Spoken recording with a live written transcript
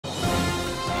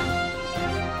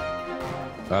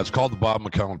It's called the Bob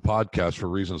McCown Podcast for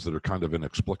reasons that are kind of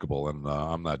inexplicable, and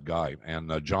I'm that guy.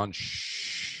 And John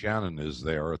Shannon is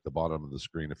there at the bottom of the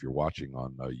screen if you're watching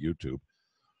on YouTube.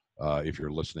 If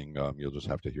you're listening, you'll just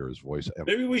have to hear his voice. And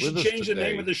maybe we should change the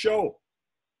name of the show.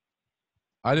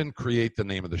 I didn't create the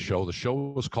name of the show. The show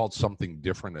was called something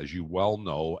different, as you well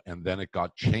know, and then it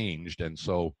got changed. And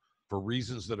so for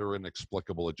reasons that are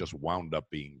inexplicable, it just wound up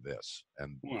being this.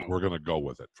 And we're going to go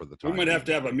with it for the time. We might have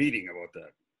to have a meeting about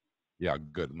that. Yeah,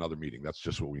 good. Another meeting. That's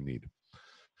just what we need.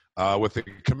 With the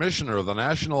commissioner of the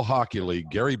National Hockey League,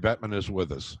 Gary Bettman is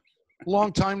with us.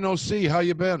 Long time no see. How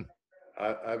you been?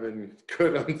 I've been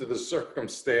good under the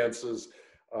circumstances.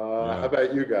 How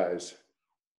about you guys?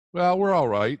 Well, we're all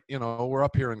right. You know, we're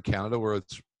up here in Canada where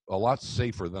it's a lot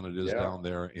safer than it is down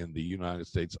there in the United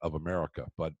States of America.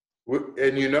 But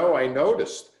and you know, I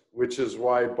noticed, which is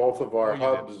why both of our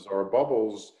hubs, our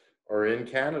bubbles, are in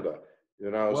Canada. You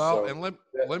know, well, so and let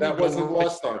that me wasn't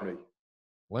lost on me.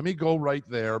 Let me go right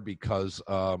there because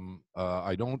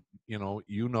I don't,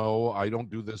 I don't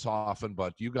do this often,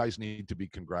 but you guys need to be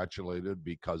congratulated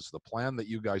because the plan that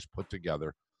you guys put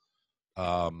together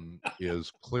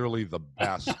is clearly the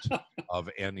best of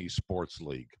any sports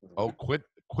league. Oh, quit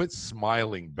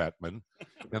smiling, Bettman.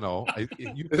 You know,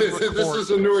 this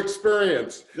is a new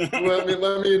experience. let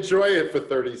me enjoy it for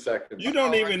 30 seconds. You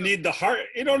don't even need the heart.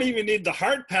 You don't even need the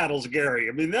heart paddles, Gary.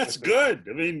 I mean, that's good.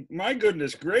 I mean, my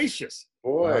goodness gracious.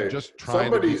 Boy, I'm just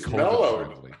trying somebody's to be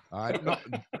mellowed.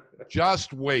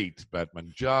 Just wait,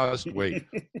 Bettman. Just wait.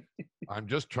 I'm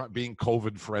just being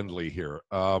COVID friendly here.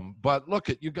 But look,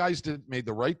 you guys made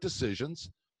the right decisions,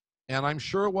 and I'm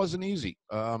sure it wasn't easy.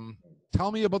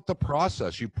 Tell me about the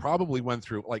process. You probably went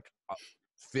through like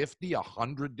 50,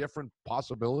 100 different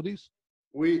possibilities.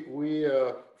 We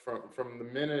from the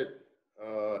minute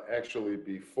actually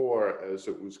before, as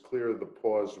it was clear the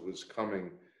pause was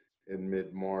coming in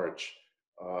mid-March,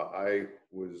 I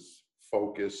was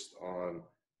focused on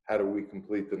how do we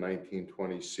complete the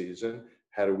 1920 season?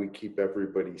 How do we keep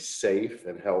everybody safe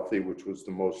and healthy, which was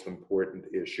the most important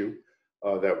issue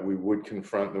that we would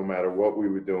confront no matter what we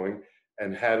were doing?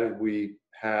 And how did we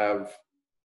have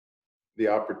the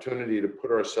opportunity to put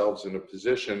ourselves in a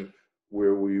position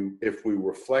where if we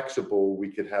were flexible, we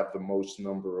could have the most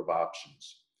number of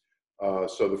options?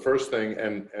 So the first thing,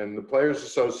 and the Players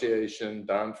Association,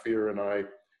 Don Fear and I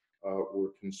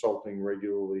were consulting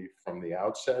regularly from the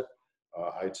outset.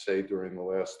 I'd say during the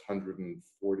last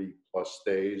 140 plus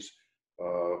days,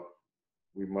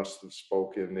 we must have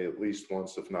spoken at least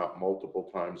once, if not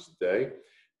multiple times a day.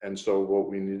 And so what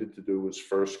we needed to do was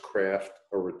first craft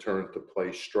a return to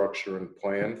play structure and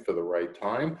plan for the right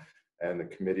time. And the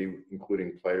committee,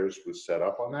 including players, was set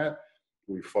up on that.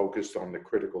 We focused on the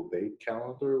critical date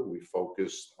calendar. We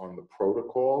focused on the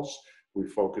protocols. We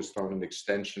focused on an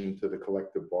extension to the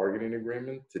collective bargaining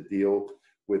agreement to deal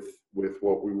with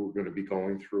what we were going to be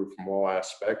going through from all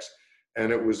aspects.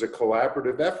 And it was a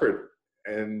collaborative effort.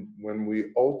 And when we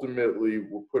ultimately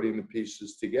were putting the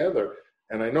pieces together,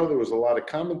 and I know there was a lot of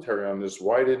commentary on this,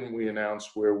 why didn't we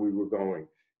announce where we were going?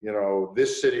 You know,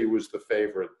 this city was the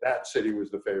favorite, that city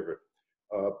was the favorite.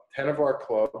 10 of our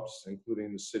clubs,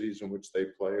 including the cities in which they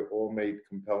play, all made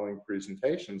compelling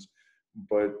presentations.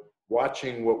 But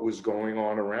watching what was going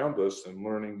on around us and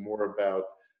learning more about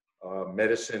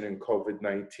medicine and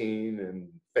COVID-19 and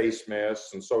face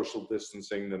masks and social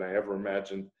distancing than I ever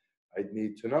imagined I'd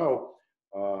need to know,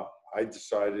 I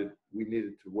decided we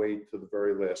needed to wait to the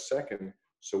very last second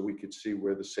so we could see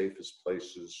where the safest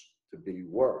places to be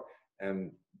were.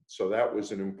 And so that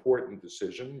was an important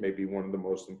decision, maybe one of the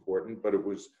most important, but it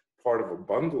was part of a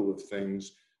bundle of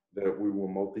things that we were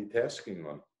multitasking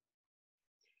on.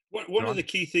 One of the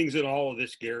key things in all of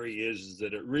this, Gary, is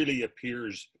that it really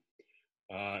appears,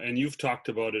 and you've talked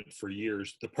about it for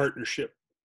years, the partnership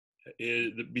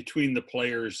between the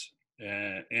players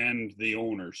and the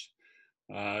owners.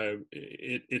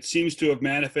 It seems to have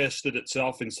manifested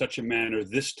itself in such a manner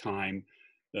this time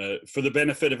for the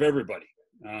benefit of everybody.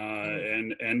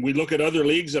 And we look at other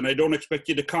leagues, and I don't expect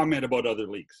you to comment about other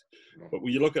leagues, but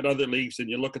when you look at other leagues and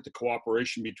you look at the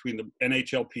cooperation between the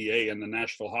NHLPA and the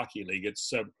National Hockey League,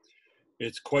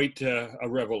 it's quite a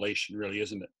revelation, really,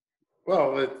 isn't it?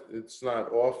 Well, it's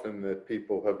not often that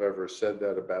people have ever said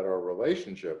that about our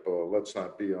relationship. Let's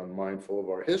not be unmindful of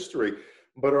our history.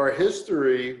 But our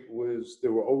history was,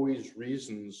 there were always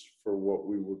reasons for what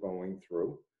we were going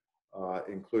through,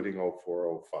 including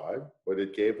 04-05. But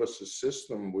it gave us a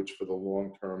system which, for the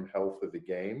long-term health of the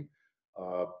game,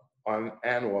 on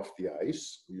and off the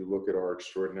ice, you look at our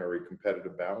extraordinary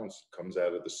competitive balance that comes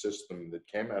out of the system that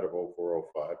came out of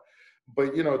 04-05.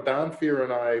 But, you know, Don Fear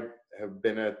and I have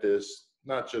been at this,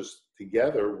 not just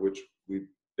together, which we've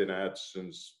been at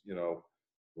since,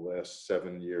 the last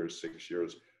 7 years, 6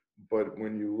 years. But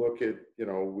when you look at,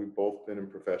 we've both been in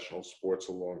professional sports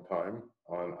a long time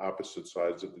on opposite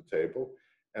sides of the table.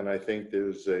 And I think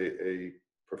there's a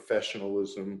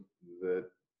professionalism that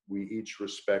we each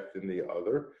respect in the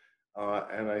other.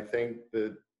 And I think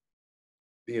that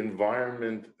the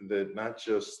environment that not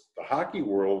just the hockey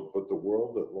world, but the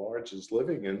world at large is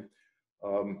living in,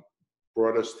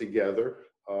 brought us together.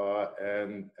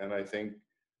 And I think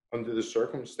under the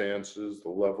circumstances, the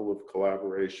level of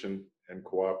collaboration and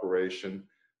cooperation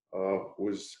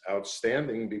was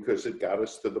outstanding, because it got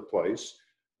us to the place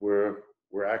where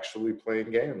we're actually playing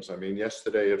games. I mean,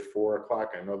 yesterday at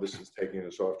 4:00, I know this is taking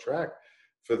us off track,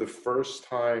 for the first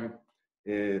time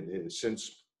since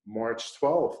March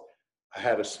 12th, I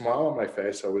had a smile on my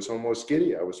face. I was almost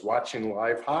giddy. I was watching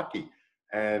live hockey,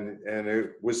 and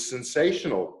it was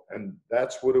sensational. And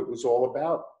that's what it was all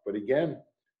about. But again,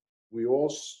 we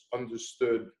all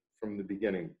understood from the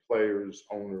beginning, players,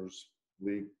 owners,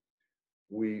 league,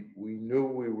 we knew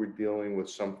we were dealing with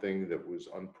something that was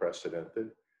unprecedented.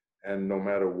 And no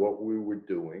matter what we were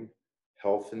doing,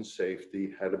 health and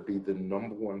safety had to be the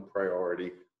number one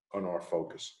priority on our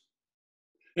focus.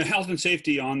 And health and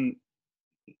safety on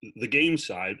the game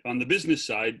side. On the business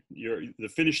side, the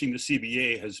finishing the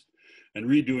CBA and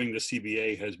redoing the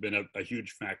CBA has been a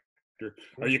huge factor.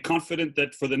 Are you confident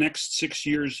that for the next 6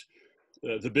 years,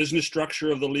 the business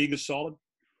structure of the league is solid?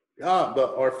 Yeah,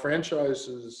 our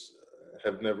franchises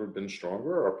have never been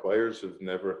stronger. Our players have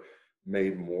never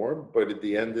made more. But at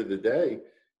the end of the day,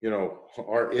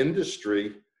 our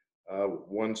industry,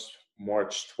 once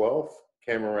March 12th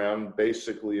came around,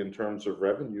 basically in terms of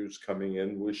revenues coming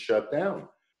in, was shut down.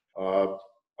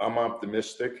 I'm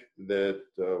optimistic that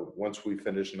once we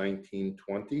finish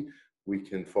 19-20, we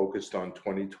can focus on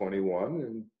 2021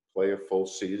 and play a full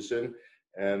season.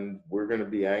 And we're going to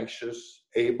be anxious,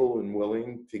 able, and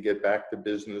willing to get back to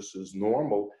business as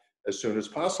normal as soon as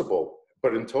possible.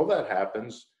 But until that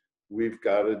happens, we've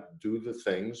got to do the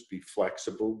things, be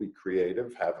flexible, be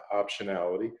creative, have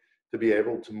optionality to be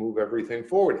able to move everything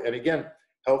forward. And again,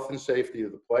 health and safety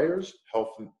of the players,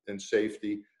 health and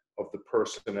safety of the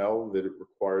personnel that it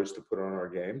requires to put on our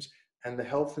games, and the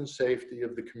health and safety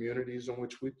of the communities in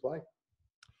which we play.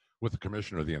 With the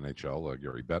commissioner of the NHL,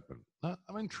 Gary Bettman,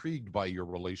 I'm intrigued by your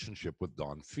relationship with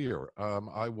Don Fehr.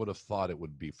 I would have thought it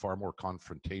would be far more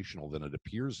confrontational than it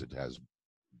appears it has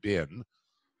been.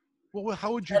 Well,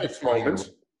 how would you define?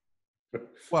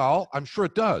 Well, I'm sure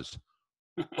it does.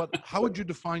 But how would you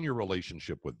define your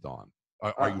relationship with Don?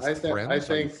 Are you friends?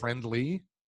 Are you friendly?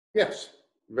 Yes,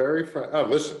 very friendly. Oh,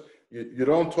 listen, you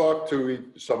don't talk to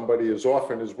somebody as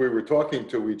often as we were talking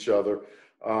to each other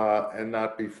and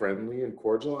not be friendly and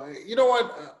cordial. You know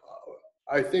what?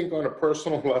 I think on a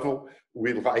personal level,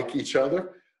 we like each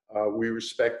other. We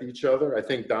respect each other. I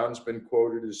think Don's been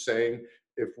quoted as saying,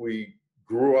 if we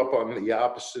grew up on the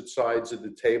opposite sides of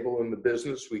the table in the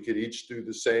business, we could each do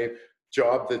the same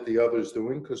job that the other's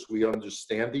doing because we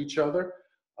understand each other.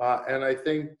 And I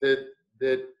think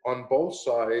that on both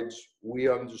sides, we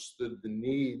understood the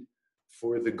need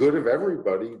for the good of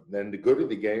everybody and the good of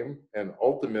the game, and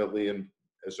ultimately, and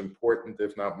as important,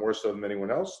 if not more so than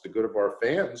anyone else, the good of our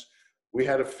fans. We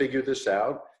had to figure this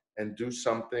out and do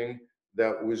something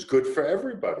that was good for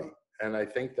everybody. And I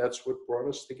think that's what brought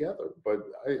us together. But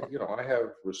I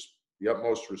have the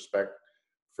utmost respect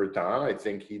for Don. I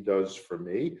think he does for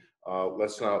me.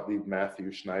 Let's not leave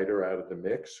Matthew Schneider out of the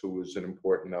mix, who was an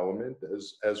important element,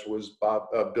 as was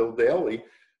Bill Daly,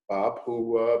 Bob,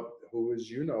 who, as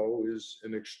you know, is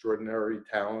an extraordinary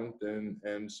talent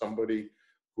and somebody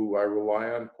who I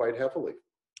rely on quite heavily.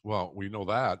 Well, we know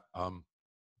that.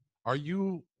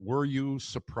 Were you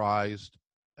surprised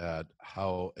at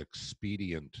how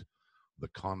expedient the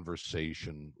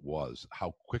conversation was,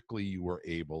 how quickly you were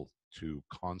able to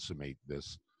consummate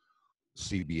this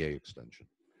CBA extension?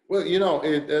 Well,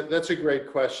 that's a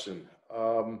great question.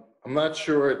 I'm not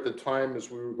sure at the time as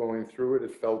we were going through it,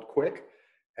 it felt quick.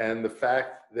 And the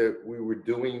fact that we were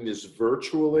doing this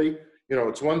virtually,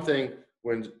 it's one thing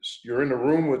when you're in a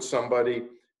room with somebody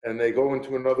and they go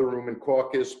into another room in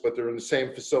caucus, but they're in the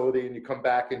same facility, and you come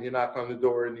back and you knock on the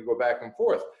door and you go back and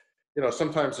forth.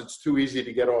 Sometimes it's too easy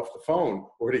to get off the phone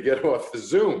or to get off the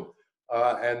Zoom.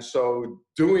 And so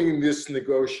doing this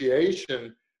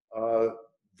negotiation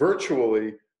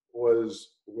virtually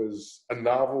was a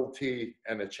novelty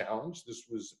and a challenge. This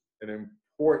was an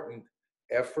important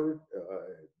effort.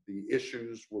 The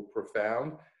issues were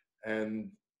profound. And,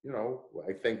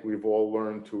 I think we've all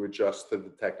learned to adjust to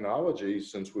the technology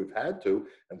since we've had to.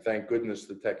 And thank goodness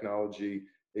the technology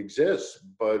exists.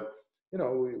 But you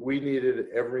know, we needed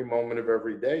every moment of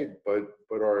every day, but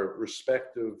our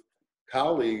respective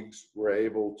colleagues were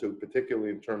able to, particularly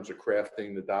in terms of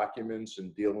crafting the documents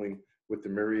and dealing with the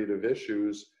myriad of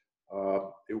issues,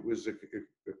 it was a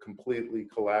completely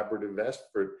collaborative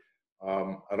effort.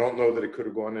 I don't know that it could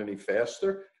have gone any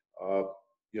faster.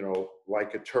 You know,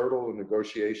 like a turtle, a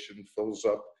negotiation fills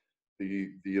up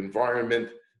the environment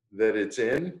that it's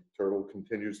in. Turtle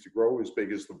continues to grow as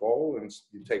big as the bowl, and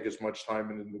you take as much time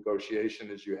in the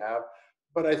negotiation as you have.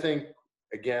 But I think,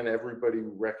 again, everybody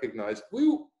recognized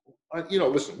you know,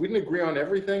 listen, we didn't agree on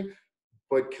everything,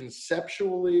 but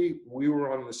conceptually, we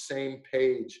were on the same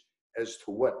page as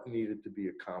to what needed to be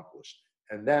accomplished.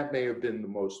 And that may have been the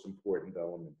most important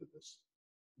element of this.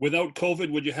 Without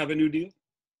COVID, would you have a new deal?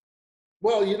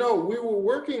 Well, you know, we were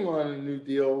working on a new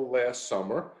deal last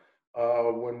summer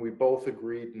when we both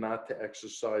agreed not to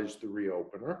exercise the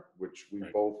reopener, which we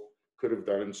both could have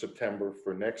done in September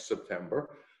for next September.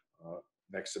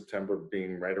 Next September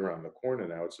being right around the corner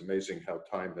now. It's amazing how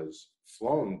time has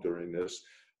flown during this.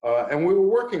 And we were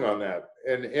working on that.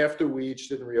 And after we each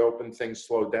didn't reopen, things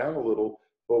slowed down a little.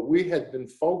 But we had been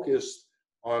focused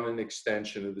on an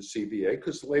extension of the CBA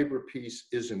because labor peace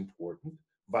is important,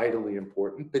 vitally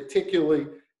important, particularly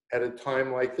at a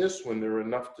time like this when there are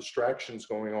enough distractions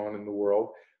going on in the world.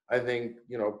 I think,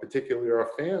 you know, particularly our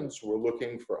fans were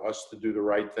looking for us to do the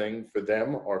right thing for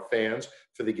them, our fans,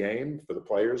 for the game, for the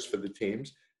players, for the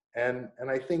teams. And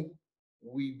I think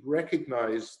we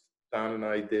recognized, Don and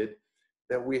I did,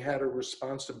 that we had a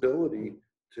responsibility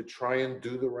to try and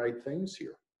do the right things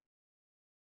here.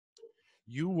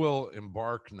 You will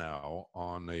embark now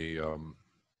on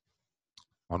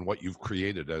on what you've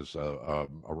created as a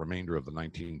remainder of the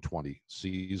 1920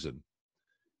 season.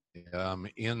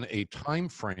 In a time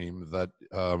frame that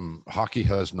hockey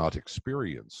has not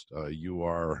experienced. You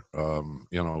are,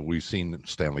 you know, we've seen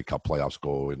Stanley Cup playoffs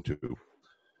go into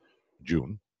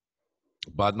June,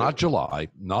 but not July,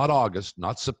 not August,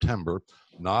 not September,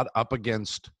 not up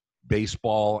against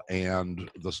baseball and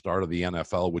the start of the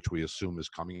NFL, which we assume is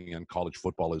coming in. College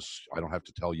football is, I don't have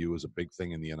to tell you, is a big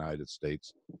thing in the United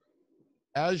States.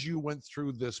 As you went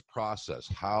through this process,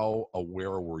 how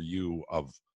aware were you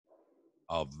of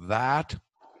that?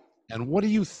 And what do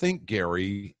you think,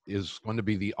 Gary, is going to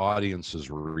be the audience's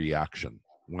reaction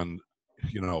when,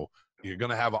 you know, you're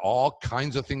going to have all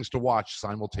kinds of things to watch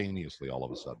simultaneously all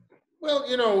of a sudden? Well,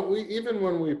 you know, even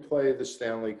when we play the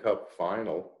Stanley Cup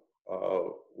final,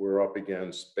 we're up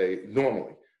against,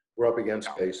 normally, we're up against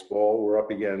baseball, we're up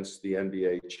against the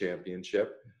NBA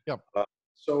championship. Yep.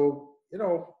 So, you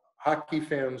know, hockey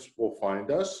fans will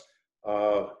find us.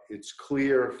 It's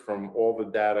clear from all the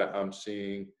data I'm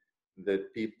seeing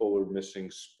that people are missing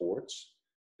sports,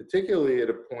 particularly at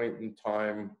a point in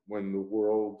time when the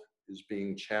world is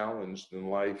being challenged and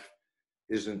life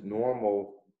isn't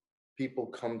normal. People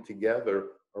come together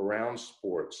around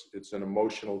sports. It's an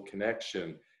emotional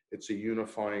connection. It's a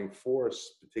unifying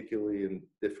force, particularly in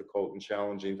difficult and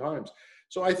challenging times.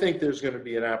 So I think there's going to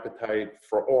be an appetite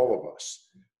for all of us.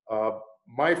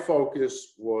 My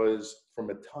focus was, from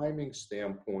a timing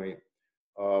standpoint,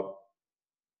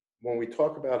 when we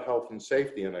talk about health and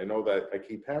safety, and I know that I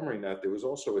keep hammering that, there was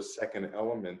also a second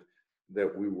element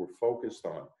that we were focused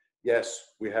on. Yes,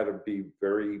 we had to be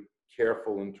very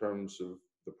careful in terms of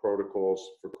the protocols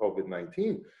for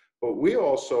COVID-19, but we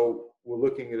also were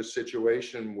looking at a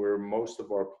situation where most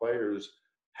of our players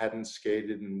hadn't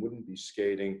skated and wouldn't be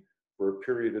skating for a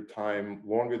period of time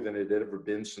longer than it had ever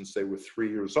been since they were 3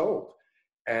 years old.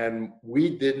 And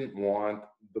we didn't want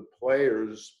the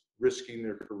players risking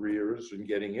their careers and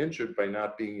getting injured by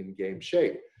not being in game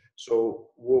shape. So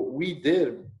what we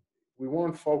did, we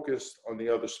weren't focused on the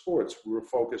other sports. We were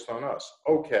focused on us.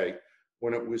 Okay,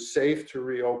 when it was safe to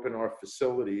reopen our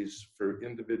facilities for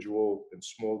individual and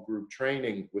small group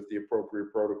training with the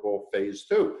appropriate protocol, phase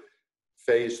 2.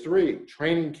 Phase 3,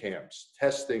 training camps,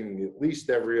 testing at least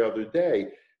every other day,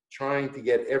 trying to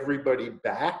get everybody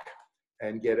back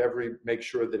and make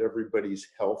sure that everybody's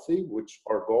healthy, which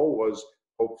our goal was,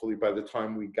 hopefully by the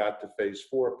time we got to phase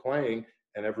 4 playing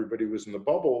and everybody was in the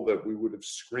bubble, that we would have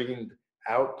screened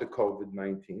out the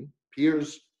COVID-19.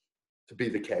 Appears to be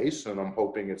the case, and I'm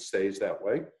hoping it stays that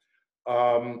way.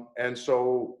 And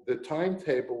so the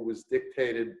timetable was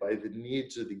dictated by the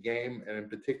needs of the game, and in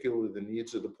particular the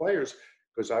needs of the players,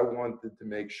 because I wanted to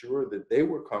make sure that they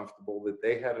were comfortable, that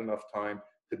they had enough time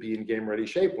to be in game ready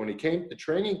shape. When it came to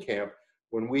training camp,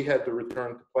 when we had the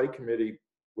return to play committee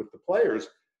with the players,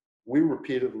 we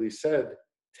repeatedly said,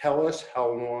 tell us how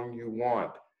long you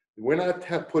want. We're not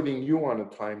putting you on a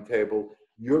timetable.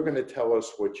 You're going to tell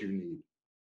us what you need.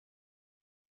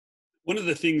 One of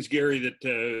the things, Gary,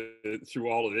 that through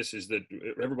all of this is that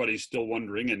everybody's still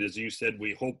wondering, and as you said,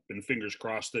 we hope and fingers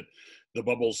crossed that the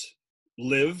bubbles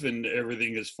live and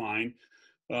everything is fine.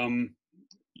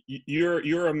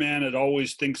 You're a man that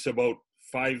always thinks about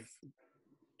 5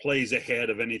 plays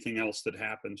ahead of anything else that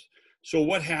happens. So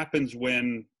what happens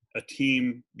when a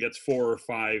team gets 4 or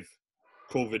 5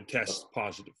 COVID tests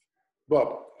positive?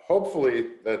 Well, hopefully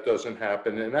that doesn't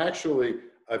happen. And actually,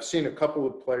 I've seen a couple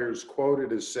of players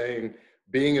quoted as saying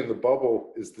being in the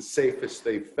bubble is the safest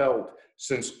they felt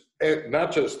since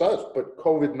not just us, but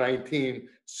COVID-19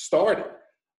 started.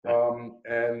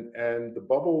 And the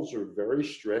bubbles are very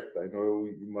strict. I know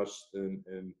you must,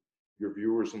 and your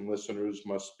viewers and listeners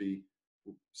must be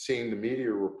seeing the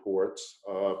media reports.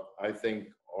 I think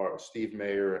our Steve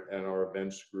Mayer and our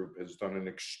events group has done an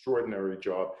extraordinary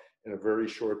job in a very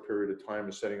short period of time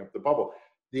of setting up the bubble.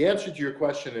 The answer to your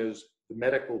question is the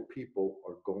medical people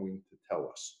are going to tell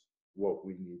us what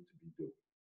we need to be doing.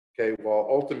 Okay, well,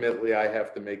 ultimately I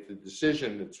have to make the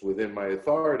decision. It's within my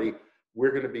authority.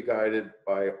 We're going to be guided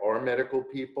by our medical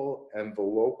people and the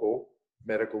local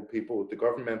medical people at the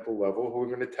governmental level who are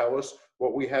going to tell us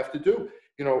what we have to do.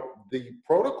 You know, the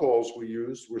protocols we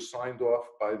used were signed off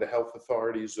by the health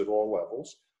authorities at all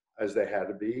levels, as they had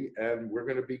to be, and we're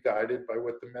going to be guided by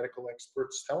what the medical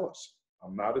experts tell us.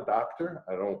 I'm not a doctor.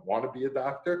 I don't want to be a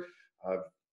doctor.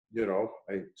 You know,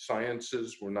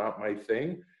 sciences were not my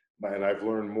thing, and I've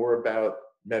learned more about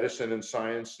medicine and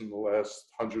science in the last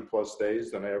 100+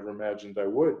 days than I ever imagined I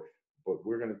would. But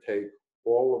we're going to take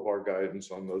all of our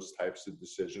guidance on those types of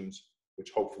decisions,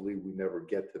 which hopefully we never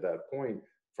get to that point,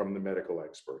 from the medical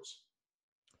experts.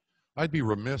 I'd be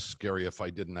remiss, Gary, if I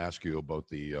didn't ask you about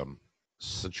the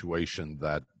situation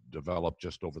that developed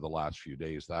just over the last few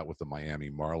days, that with the Miami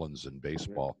Marlins in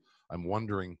baseball. I'm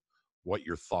wondering what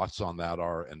your thoughts on that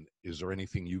are, and is there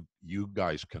anything you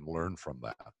guys can learn from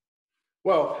that?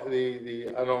 Well,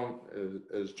 I don't,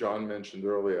 as John mentioned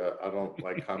earlier, I don't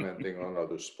like commenting on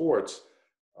other sports,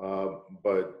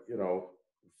 but you know,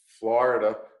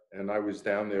 Florida, and I was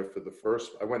down there for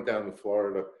I went down to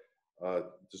Florida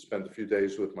to spend 3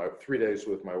 days with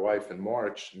my wife in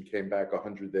March, and came back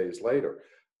 100 days later.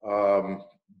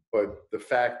 But the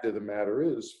fact of the matter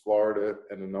is, Florida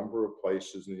and a number of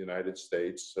places in the United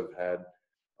States have had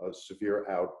severe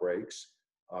outbreaks.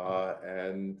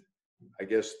 And I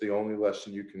guess the only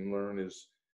lesson you can learn is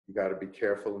you got to be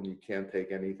careful, and you can't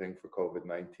take anything for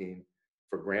COVID-19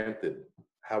 for granted.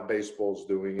 How baseball's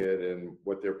doing it and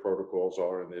what their protocols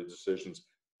are and their decisions,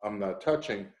 I'm not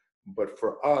touching. But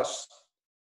for us,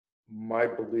 my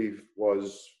belief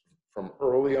was from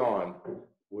early on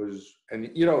was, and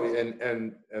you know,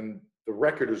 and the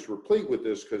record is replete with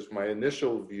this, because my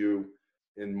initial view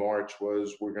in March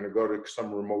was we're going to go to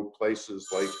some remote places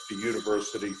like the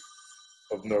University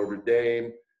of Notre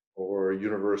Dame or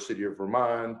University of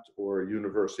Vermont or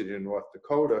University of North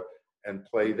Dakota and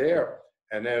play there.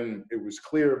 And then it was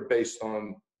clear, based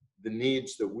on the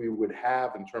needs that we would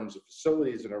have in terms of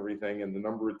facilities and everything, and the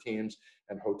number of teams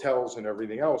and hotels and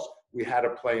everything else, we had to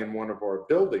play in one of our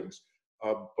buildings.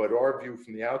 But our view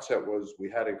from the outset was we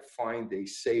had to find a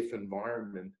safe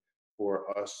environment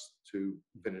for us to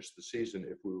finish the season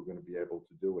if we were going to be able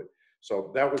to do it.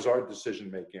 So that was our decision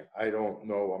making. I don't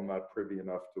know, I'm not privy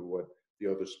enough to what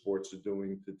the other sports are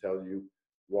doing to tell you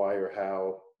why or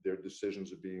how their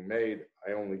decisions are being made.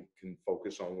 I only can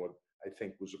focus on what I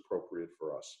think was appropriate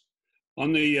for us.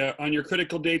 On your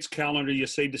critical dates calendar, you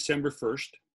say December 1st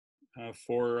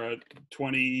for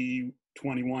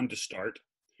 2021 to start.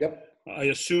 Yep. I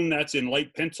assume that's in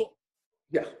light pencil?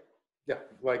 Yeah,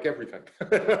 like everything,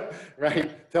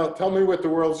 right? Tell me what the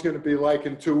world's going to be like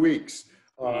in 2 weeks.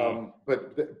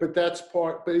 But that's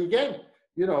part, but again,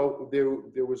 you know,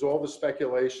 there was all the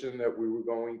speculation that we were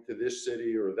going to this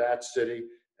city or that city,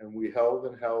 and we held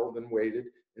and waited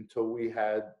until we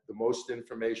had the most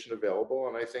information available.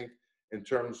 And I think in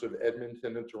terms of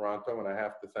Edmonton and Toronto, and I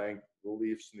have to thank the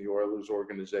Leafs and the Oilers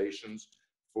organizations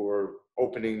for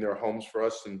opening their homes for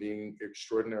us and being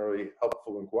extraordinarily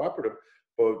helpful and cooperative.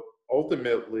 But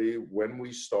ultimately, when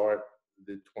we start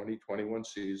the 2021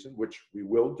 season, which we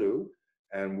will do,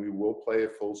 and we will play a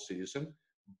full season,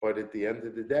 but at the end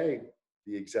of the day,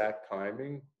 the exact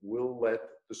timing will let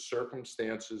the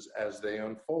circumstances as they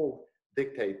unfold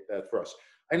dictate that for us.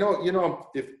 I know, you know,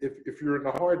 if you're in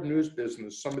the hard news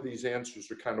business, some of these answers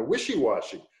are kind of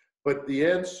wishy-washy, but the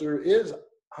answer is,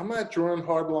 I'm not drawing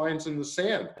hard lines in the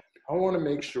sand. I want to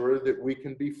make sure that we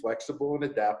can be flexible and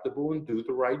adaptable and do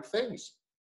the right things.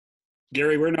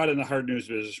 Gary, we're not in the hard news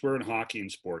business. We're in hockey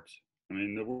and sports. I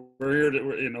mean, we're here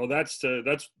to, you know, that's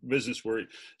business.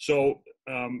 So,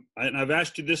 and I've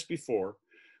asked you this before,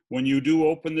 when you do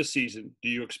open the season, do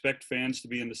you expect fans to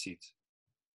be in the seats?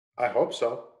 I hope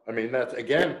so. I mean, that's,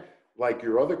 again, like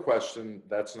your other question,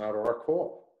 that's not our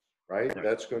call, right?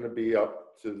 That's going to be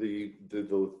up to the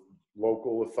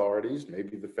local authorities,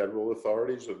 maybe the federal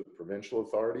authorities or the provincial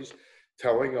authorities,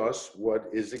 telling us what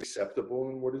is acceptable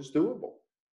and what is doable,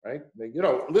 right? You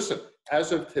know, listen,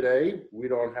 as of today, we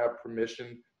don't have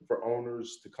permission for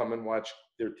owners to come and watch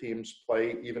their teams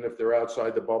play, even if they're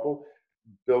outside the bubble.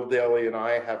 Bill Daly and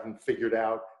I haven't figured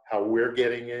out how we're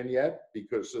getting in yet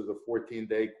because of the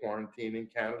 14-day quarantine in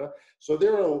Canada. So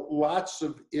there are lots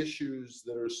of issues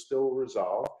that are still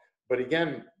resolved. But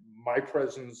again, my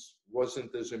presence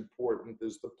wasn't as important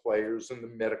as the players and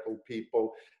the medical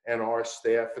people and our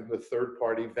staff and the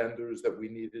third-party vendors that we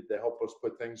needed to help us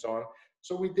put things on.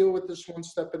 So we deal with this one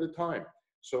step at a time.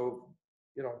 So,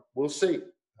 you know, we'll see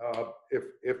if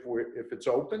it's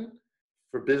open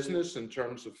for business in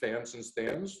terms of fans and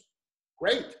stands.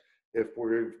 Great. If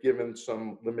we're given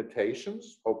some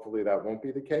limitations, hopefully that won't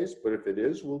be the case. But if it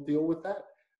is, we'll deal with that.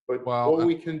 But all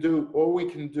we can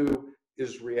do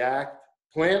is react,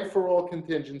 plan for all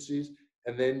contingencies,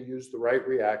 and then use the right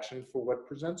reaction for what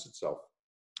presents itself.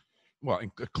 Well,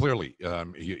 clearly,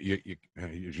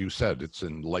 as you said, it's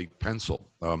in light pencil.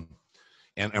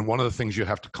 And one of the things you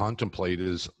have to contemplate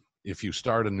is if you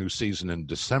start a new season in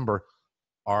December,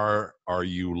 are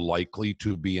you likely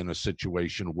to be in a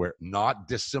situation where, not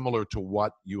dissimilar to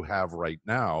what you have right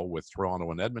now with Toronto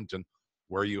and Edmonton,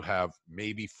 where you have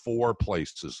maybe 4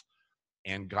 places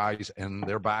and guys, and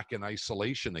they're back in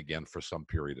isolation again for some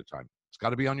period of time? It's got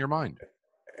to be on your mind.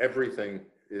 Everything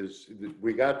is,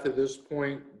 we got to this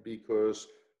point because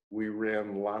we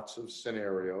ran lots of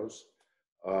scenarios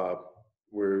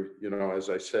where, you know, as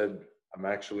I said, I'm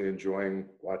actually enjoying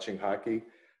watching hockey.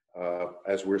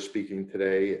 As we're speaking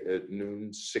today at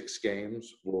noon, 6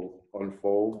 games will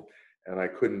unfold, and I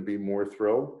couldn't be more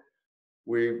thrilled.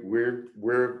 We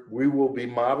will be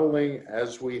modeling,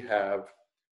 as we have,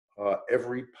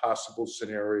 every possible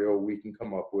scenario we can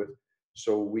come up with,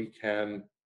 so we can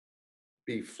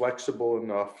be flexible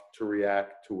enough to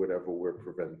react to whatever we're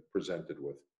presented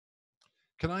with.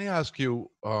 Can I ask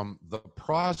you, the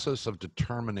process of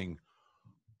determining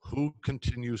who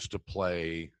continues to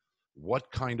play,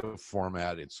 what kind of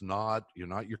format? You're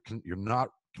not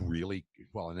really,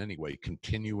 well, in any way,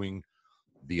 continuing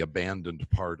the abandoned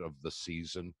part of the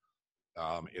season.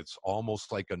 It's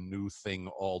almost like a new thing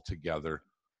altogether.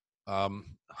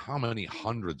 How many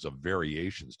hundreds of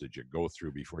variations did you go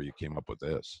through before you came up with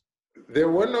this? There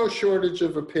were no shortage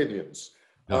of opinions.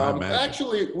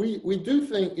 Actually, we do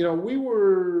think, you know, we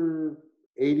were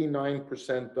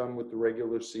 89% done with the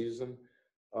regular season,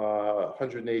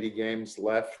 180 games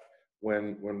left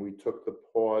when we took the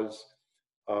pause.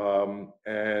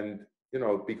 And, you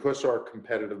know, because our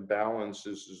competitive balance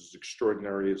is as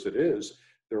extraordinary as it is,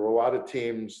 there were a lot of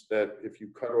teams that, if you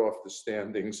cut off the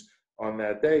standings on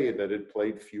that day, that had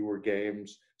played fewer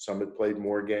games, some had played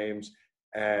more games,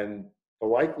 and the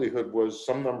likelihood was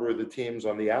some number of the teams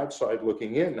on the outside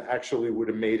looking in actually would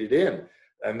have made it in.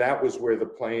 And that was where the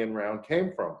play-in round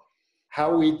came from.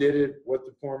 How we did it, what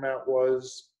the format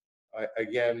was,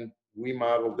 again, we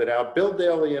modeled it out. Bill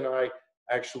Daly and I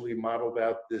actually modeled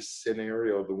out this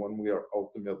scenario, the one we are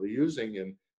ultimately using,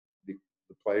 and the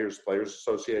Players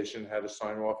Association had to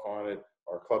sign off on it.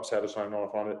 Our clubs had to sign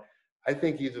off on it. I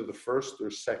think either the first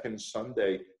or second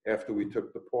Sunday after we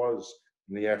took the pause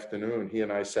in the afternoon, he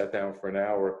and I sat down for an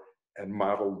hour and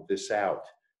modeled this out.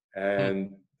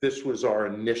 And this was our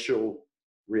initial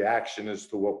reaction as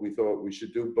to what we thought we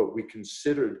should do, but we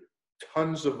considered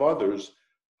tons of others.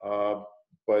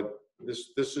 But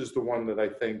this is the one that I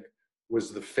think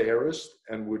was the fairest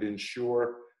and would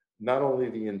ensure not only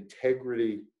the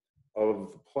integrity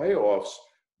of the playoffs,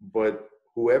 but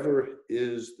whoever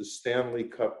is the Stanley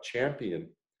Cup champion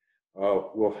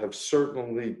will have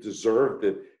certainly deserved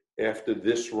it after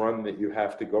this run that you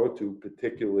have to go to,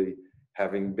 particularly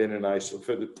having been in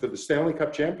isolation. For the Stanley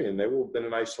Cup champion, they will have been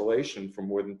in isolation for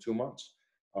more than 2 months.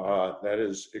 That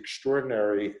is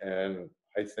extraordinary, and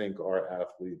I think our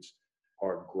athletes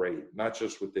are great, not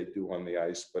just what they do on the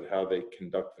ice, but how they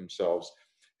conduct themselves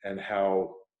and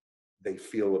how they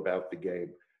feel about the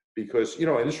game. Because, you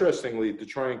know, interestingly, to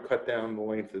try and cut down the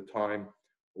length of time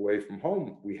away from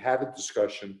home, we had a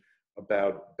discussion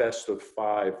about best of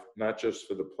 5, not just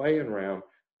for the play-in round,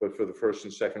 but for the first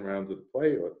and second round of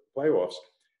the playoffs.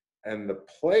 And the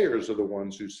players are the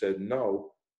ones who said,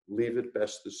 no, leave it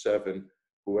best of 7.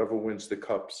 Whoever wins the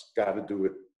cups got to do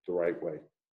it the right way.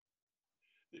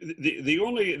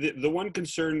 The one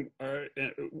concern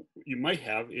you might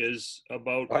have is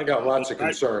about. I got lots of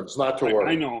concerns. Not to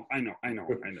worry. I know.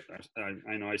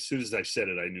 As soon as I said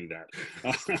it, I knew that.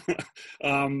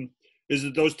 Is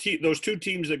it those two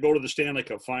teams that go to the Stanley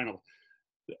Cup final?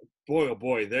 Boy, oh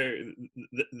boy,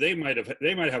 they might have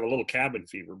a little cabin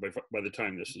fever by the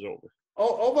time this is over.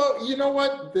 Although, you know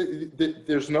what?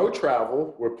 There's no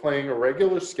travel. We're playing a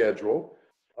regular schedule.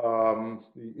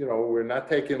 We're not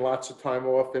taking lots of time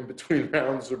off in between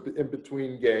rounds or in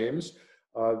between games.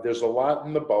 There's a lot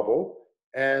in the bubble.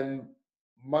 And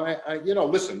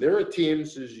listen, there are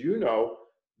teams, as you know,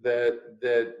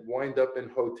 that wind up in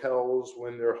hotels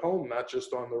when they're home, not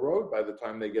just on the road by the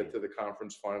time they get to the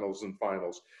conference finals and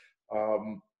finals.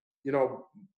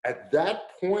 At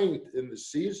that point in the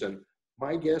season,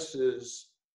 my guess is,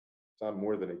 it's not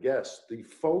more than a guess, the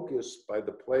focus by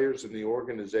the players and the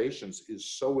organizations is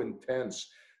so intense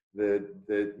that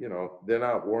they're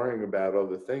not worrying about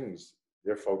other things.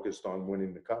 They're focused on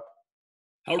winning the cup.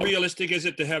 How realistic is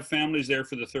it to have families there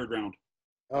for the third round?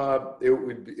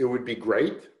 It would be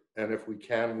great, and if we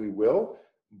can, we will.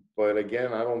 But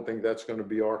again, I don't think that's going to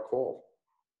be our call.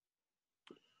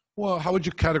 Well, how would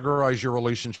you categorize your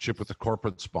relationship with the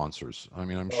corporate sponsors? I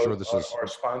mean, I'm sure this is... Our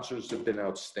sponsors have been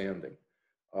outstanding.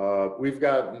 We've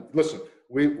gotten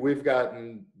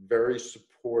very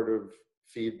supportive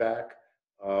feedback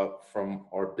from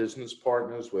our business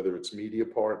partners, whether it's media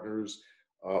partners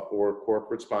or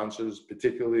corporate sponsors,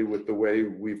 particularly with the way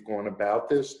we've gone about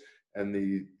this and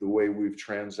the way we've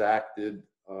transacted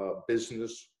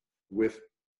business with,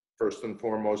 first and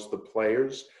foremost, the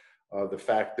players. The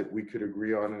fact that we could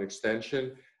agree on an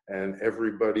extension and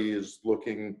everybody is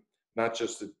looking not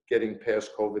just at getting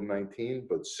past COVID-19,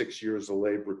 but 6 years of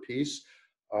labor peace.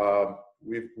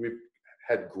 We've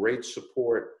had great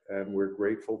support and we're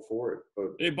grateful for it.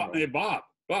 But hey, Bob,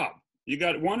 you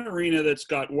got one arena that's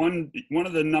got one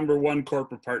of the number one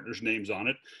corporate partners' names on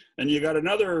it, and you got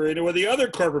another arena with the other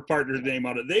corporate partner's name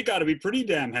on it. They got to be pretty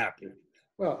damn happy.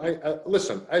 Well,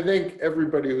 listen, I think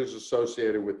everybody who's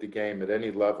associated with the game at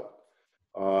any level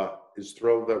is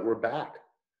thrilled that we're back.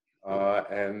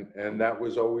 And that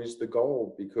was always the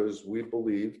goal, because we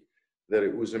believed that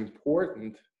it was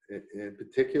important,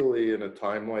 particularly in a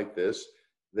time like this,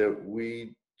 that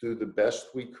we do the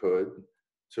best we could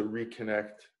to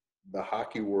reconnect the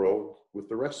hockey world with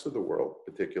the rest of the world,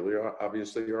 particularly,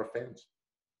 obviously, our fans.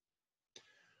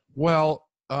 Well,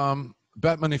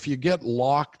 Bettman, if you get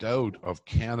locked out of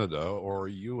Canada, or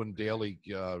you and Daly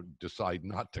decide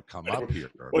not to come up here,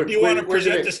 what do you want to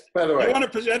present? You want to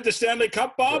present the Stanley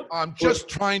Cup, Bob? I'm just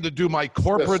trying to do my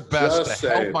corporate best to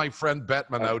help my friend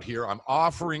Bettman out here. I'm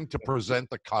offering to present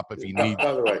the cup if he needs.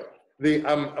 By the way,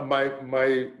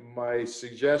 my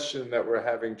suggestion that we're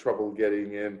having trouble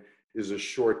getting in is a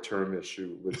short-term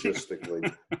issue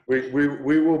logistically.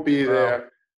 we will be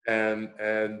there, and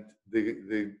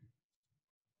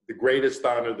the greatest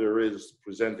honor there is,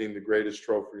 presenting the greatest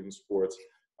trophy in sports.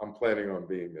 I'm planning on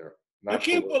being there. I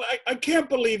can't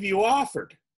believe you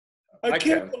offered. I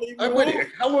can't believe you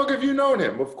offered. How long have you known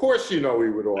him? Of course you know he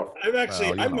would offer.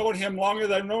 I've known him longer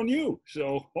than I've known you.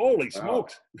 So holy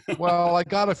smokes. Well, I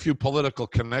got a few political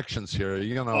connections here. If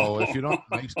you don't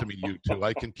nice to me, you two,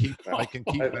 I can keep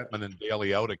Bettman and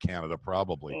Daly out of Canada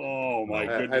probably. Oh my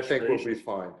goodness. I think we'll be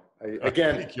fine.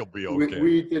 Again, I think you'll be okay.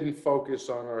 We didn't focus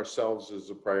on ourselves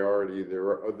as a priority. There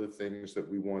are other things that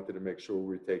we wanted to make sure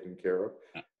we were taking care of.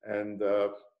 And,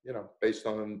 based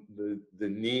on the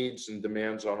needs and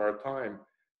demands on our time,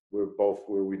 we're both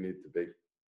where we need to be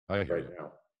right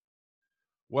now.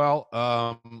 Well,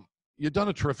 you've done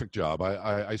a terrific job.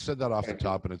 I said that off the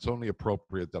top, and it's only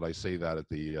appropriate that I say that at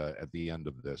the end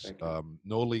of this.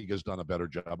 No league has done a better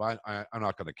job. I'm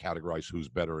not going to categorize who's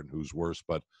better and who's worse,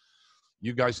 but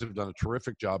you guys have done a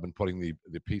terrific job in putting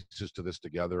the pieces to this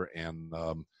together, and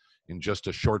in just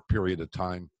a short period of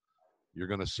time, you're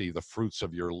going to see the fruits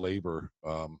of your labor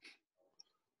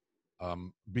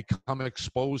become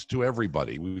exposed to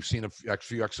everybody. We've seen a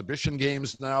few exhibition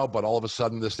games now, but all of a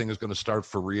sudden this thing is going to start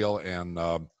for real, and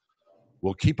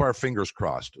we'll keep our fingers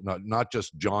crossed. Not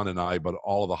just John and I, but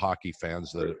all of the hockey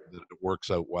fans that it works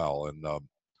out well. And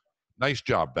nice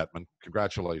job, Bettman.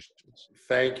 Congratulations.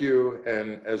 Thank you.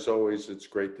 And as always, it's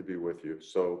great to be with you.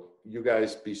 So you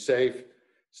guys be safe,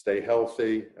 stay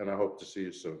healthy, and I hope to see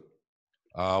you soon.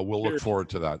 We'll look forward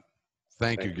to that.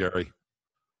 Thank you, Gary.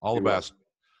 All the best.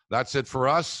 That's it for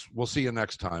us. We'll see you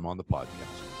next time on the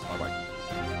podcast. Bye-bye.